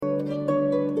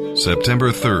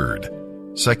September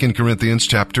 3rd, 2 Corinthians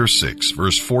chapter 6,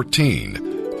 verse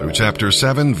 14 through chapter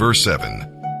 7, verse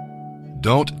 7.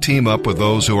 Don't team up with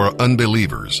those who are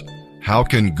unbelievers. How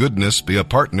can goodness be a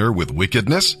partner with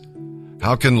wickedness?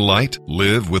 How can light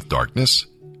live with darkness?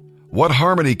 What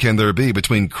harmony can there be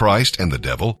between Christ and the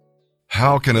devil?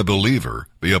 How can a believer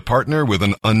be a partner with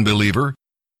an unbeliever?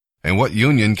 And what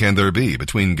union can there be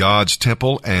between God's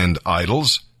temple and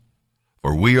idols?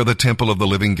 For we are the temple of the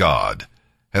living God.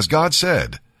 As God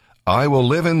said, I will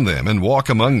live in them and walk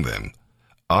among them.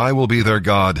 I will be their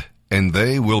God, and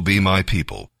they will be my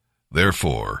people.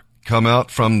 Therefore, come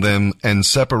out from them and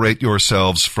separate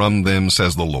yourselves from them,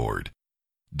 says the Lord.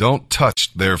 Don't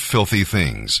touch their filthy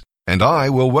things, and I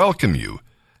will welcome you,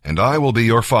 and I will be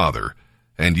your Father,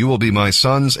 and you will be my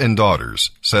sons and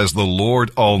daughters, says the Lord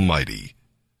Almighty.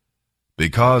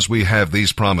 Because we have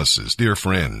these promises, dear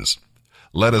friends,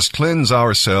 let us cleanse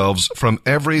ourselves from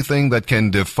everything that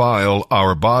can defile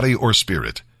our body or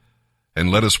spirit,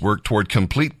 and let us work toward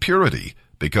complete purity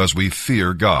because we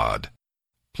fear God.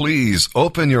 Please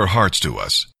open your hearts to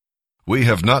us. We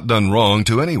have not done wrong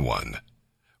to anyone.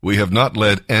 We have not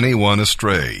led anyone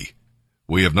astray.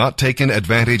 We have not taken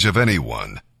advantage of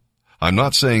anyone. I'm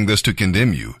not saying this to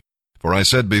condemn you, for I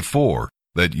said before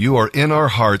that you are in our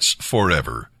hearts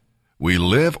forever. We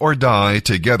live or die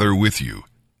together with you.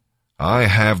 I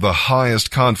have the highest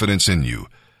confidence in you,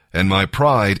 and my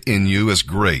pride in you is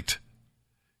great.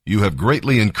 You have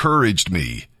greatly encouraged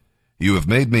me. You have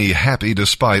made me happy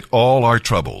despite all our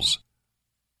troubles.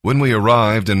 When we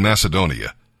arrived in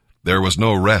Macedonia, there was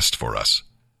no rest for us.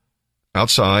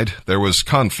 Outside, there was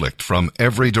conflict from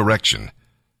every direction,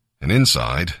 and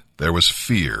inside, there was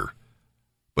fear.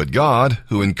 But God,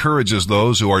 who encourages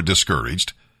those who are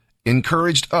discouraged,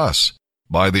 encouraged us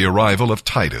by the arrival of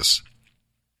Titus.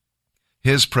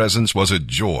 His presence was a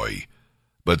joy,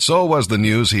 but so was the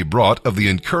news he brought of the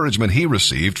encouragement he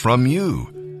received from you.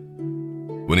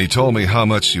 When he told me how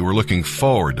much you were looking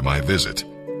forward to my visit,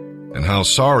 and how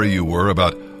sorry you were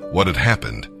about what had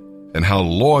happened, and how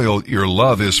loyal your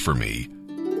love is for me,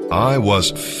 I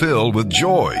was filled with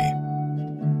joy.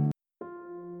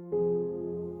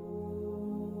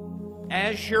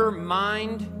 As your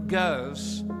mind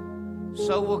goes,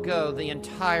 so will go the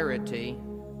entirety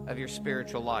of your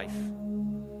spiritual life.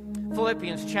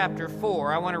 Philippians chapter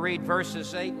 4, I want to read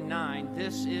verses 8 and 9.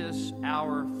 This is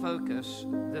our focus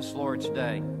this Lord's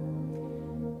Day.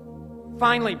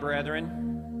 Finally, brethren,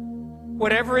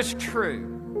 whatever is true,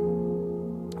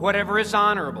 whatever is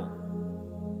honorable,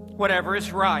 whatever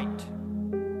is right,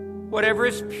 whatever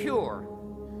is pure,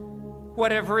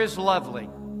 whatever is lovely,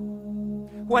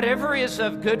 whatever is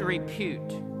of good repute,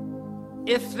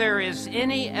 if there is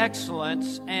any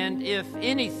excellence and if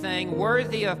anything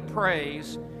worthy of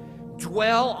praise,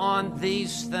 dwell on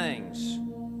these things.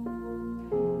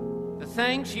 The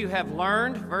things you have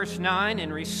learned, verse 9,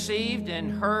 and received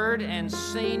and heard and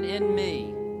seen in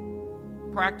me.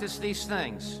 Practice these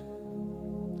things,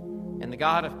 and the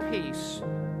God of peace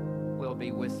will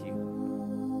be with you.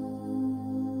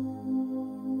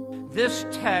 This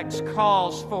text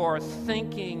calls for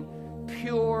thinking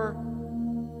pure,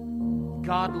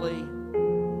 godly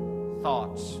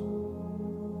thoughts.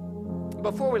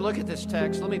 Before we look at this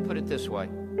text, let me put it this way.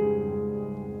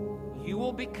 You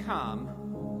will become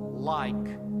like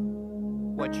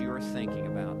what you are thinking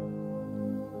about.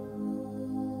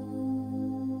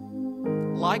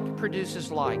 Like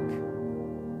produces like.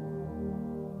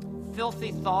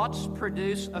 Filthy thoughts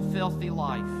produce a filthy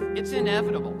life. It's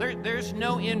inevitable. There's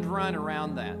no end run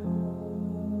around that.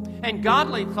 And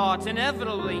godly thoughts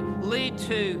inevitably lead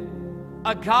to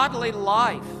a godly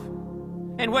life.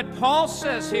 And what Paul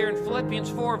says here in Philippians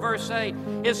 4, verse 8,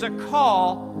 is a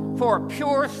call for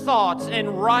pure thoughts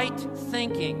and right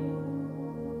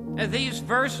thinking. And these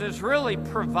verses really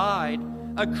provide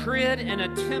a grid and a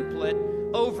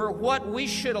template over what we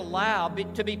should allow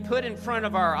to be put in front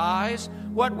of our eyes,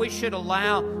 what we should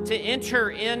allow to enter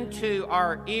into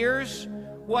our ears,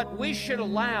 what we should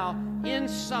allow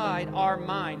inside our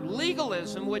mind.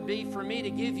 Legalism would be for me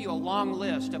to give you a long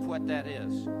list of what that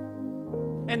is.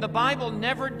 And the Bible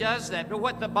never does that. But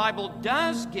what the Bible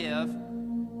does give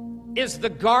is the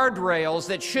guardrails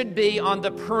that should be on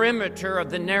the perimeter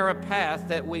of the narrow path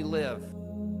that we live.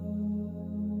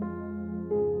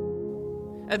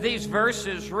 These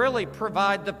verses really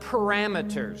provide the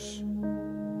parameters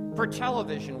for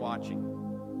television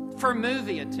watching, for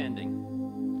movie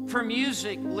attending, for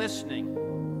music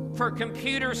listening, for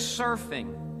computer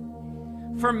surfing,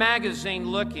 for magazine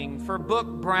looking, for book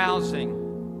browsing,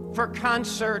 for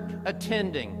concert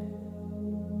attending.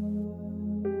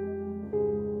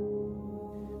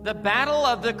 The battle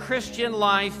of the Christian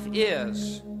life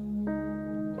is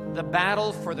the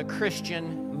battle for the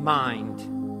Christian mind.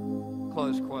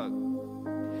 Close quote.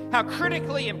 How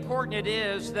critically important it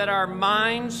is that our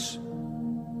minds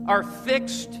are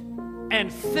fixed and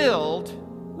filled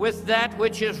with that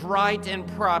which is right and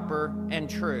proper and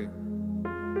true.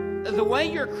 The way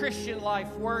your Christian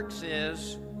life works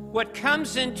is what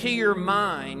comes into your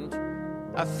mind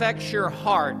affects your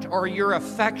heart or your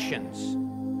affections.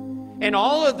 And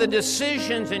all of the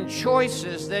decisions and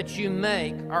choices that you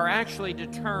make are actually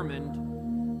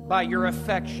determined by your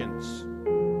affections.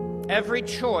 Every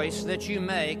choice that you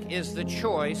make is the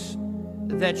choice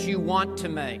that you want to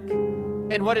make.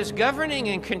 And what is governing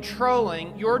and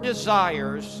controlling your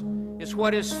desires is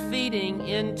what is feeding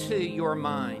into your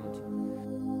mind.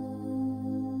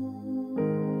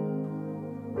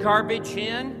 Garbage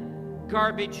in,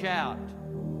 garbage out.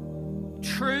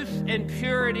 Truth and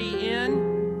purity in,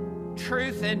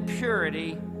 truth and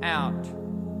purity out.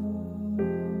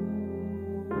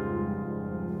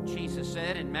 Jesus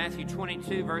said in Matthew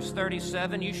 22, verse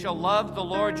 37, "You shall love the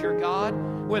Lord your God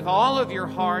with all of your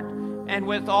heart and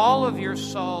with all of your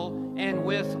soul and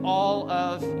with all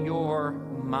of your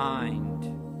mind."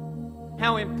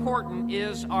 How important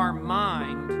is our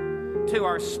mind to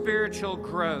our spiritual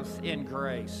growth in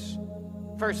grace?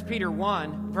 1 Peter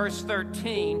 1, verse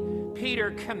 13,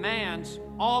 Peter commands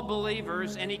all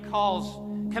believers, and he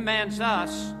commands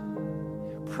us,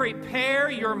 prepare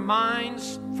your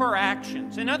minds for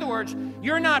actions. In other words,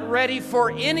 you're not ready for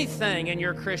anything in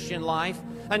your Christian life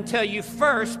until you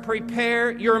first prepare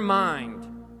your mind.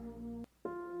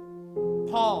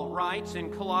 Paul writes in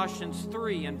Colossians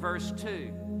 3 and verse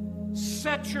 2,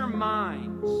 set your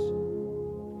minds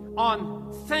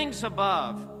on things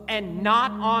above and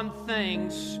not on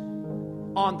things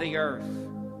on the earth.